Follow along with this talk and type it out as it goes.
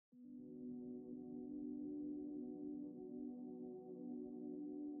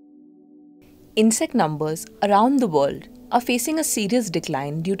Insect numbers around the world are facing a serious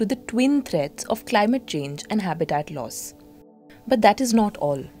decline due to the twin threats of climate change and habitat loss. But that is not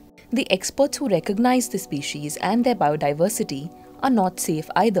all. The experts who recognize the species and their biodiversity are not safe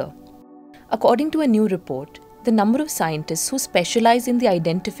either. According to a new report, the number of scientists who specialize in the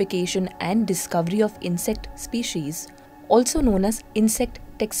identification and discovery of insect species, also known as insect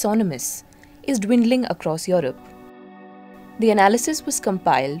taxonomists, is dwindling across Europe. The analysis was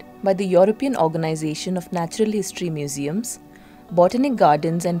compiled by the European Organization of Natural History Museums, Botanic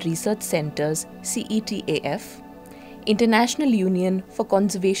Gardens and Research Centres CETAF, International Union for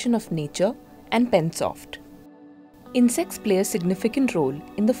Conservation of Nature and Pensoft. Insects play a significant role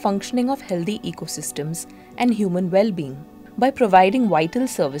in the functioning of healthy ecosystems and human well-being. By providing vital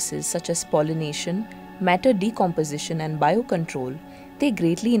services such as pollination, matter decomposition and biocontrol, they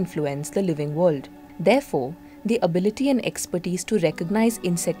greatly influence the living world. Therefore, the ability and expertise to recognize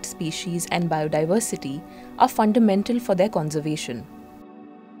insect species and biodiversity are fundamental for their conservation.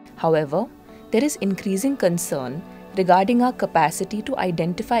 However, there is increasing concern regarding our capacity to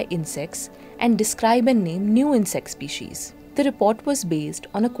identify insects and describe and name new insect species. The report was based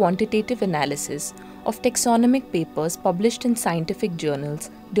on a quantitative analysis of taxonomic papers published in scientific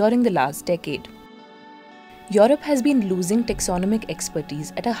journals during the last decade. Europe has been losing taxonomic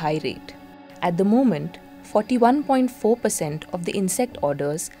expertise at a high rate. At the moment, 41.4% of the insect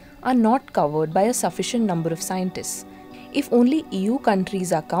orders are not covered by a sufficient number of scientists. If only EU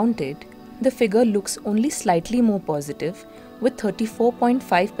countries are counted, the figure looks only slightly more positive, with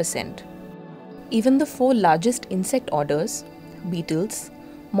 34.5%. Even the four largest insect orders, beetles,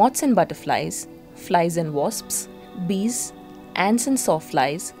 moths and butterflies, flies and wasps, bees, ants and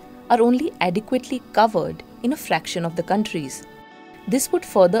sawflies, are only adequately covered in a fraction of the countries. This would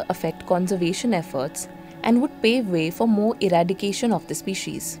further affect conservation efforts and would pave way for more eradication of the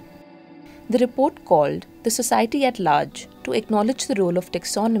species. The report called the society at large to acknowledge the role of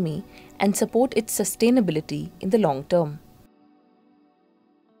taxonomy and support its sustainability in the long term.